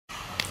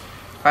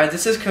Hi,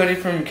 this is Cody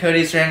from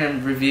Cody's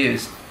Random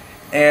Reviews,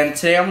 and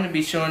today I'm going to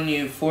be showing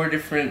you 4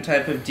 different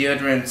type of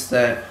deodorants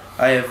that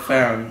I have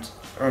found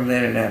on the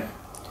internet.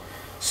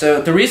 So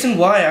the reason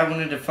why I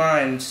wanted to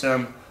find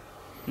some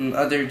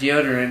other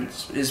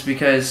deodorants is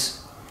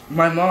because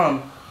my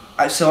mom,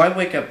 so I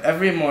wake up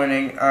every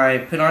morning, I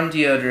put on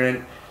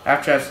deodorant,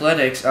 after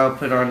athletics I'll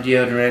put on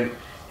deodorant,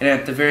 and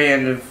at the very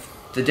end of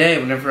the day,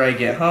 whenever I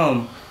get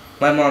home,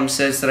 my mom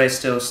says that I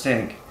still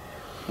stink,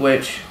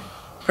 which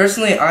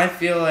personally, I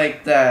feel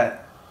like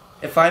that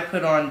if I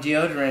put on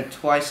deodorant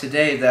twice a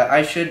day, that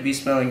I should be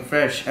smelling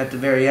fresh at the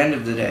very end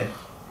of the day.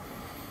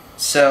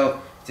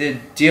 So, the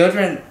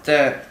deodorant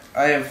that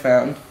I have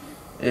found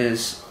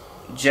is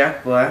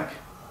Jack Black,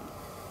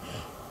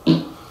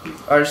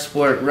 Art of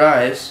Sport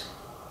Rise,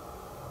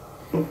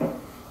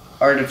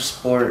 Art of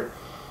Sport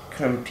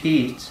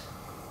Compete,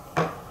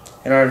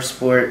 and Art of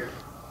Sport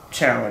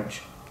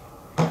Challenge.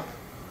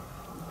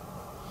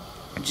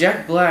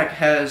 Jack Black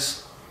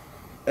has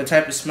a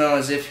type of smell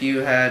as if you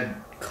had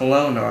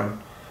cologne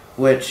on,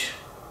 which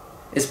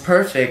is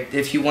perfect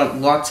if you want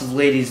lots of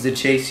ladies to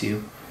chase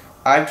you.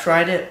 I've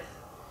tried it,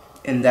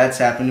 and that's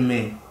happened to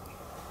me.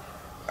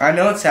 I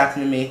know it's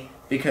happened to me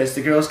because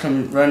the girls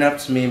come run up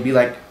to me and be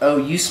like, "Oh,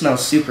 you smell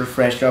super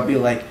fresh." I'll be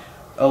like,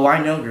 "Oh, I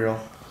know,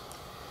 girl."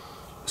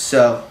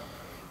 So,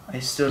 I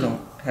still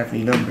don't have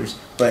any numbers,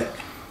 but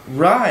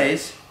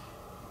Rise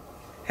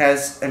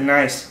has a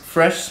nice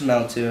fresh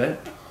smell to it.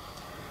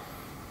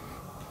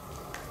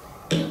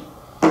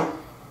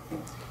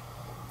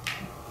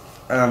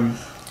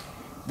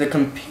 The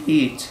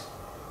Compete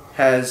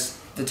has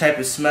the type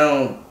of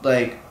smell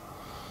like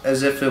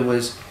as if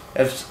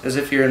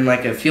you're in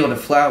like a field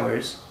of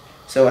flowers,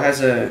 so it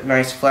has a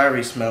nice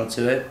flowery smell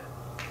to it.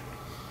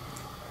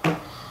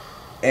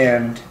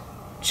 And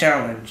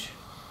Challenge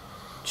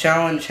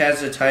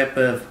has a type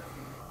of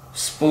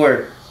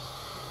sport,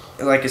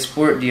 like a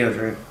sport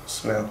deodorant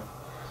smell.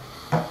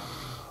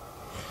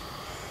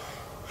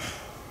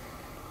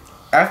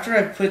 After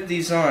I put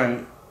these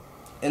on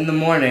in the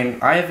morning,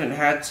 I haven't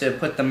had to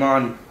put them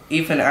on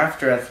even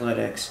after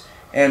athletics,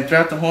 and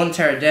throughout the whole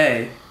entire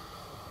day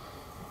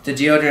the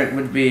deodorant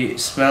would be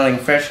smelling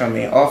fresh on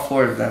me, all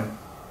 4 of them.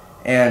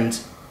 And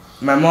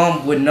my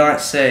mom would not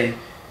say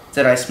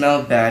that I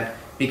smelled bad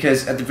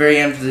because at the very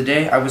end of the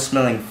day I was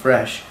smelling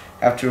fresh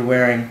after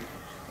wearing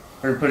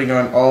or putting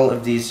on all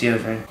of these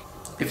deodorant.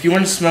 If you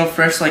want to smell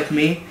fresh like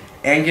me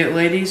and get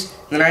ladies,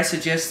 then I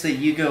suggest that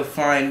you go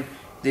find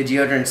the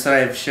deodorants that I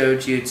have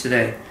showed you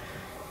today.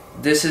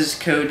 This is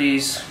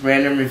Cody's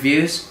Random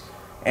Reviews,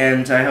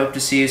 and I hope to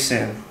see you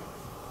soon.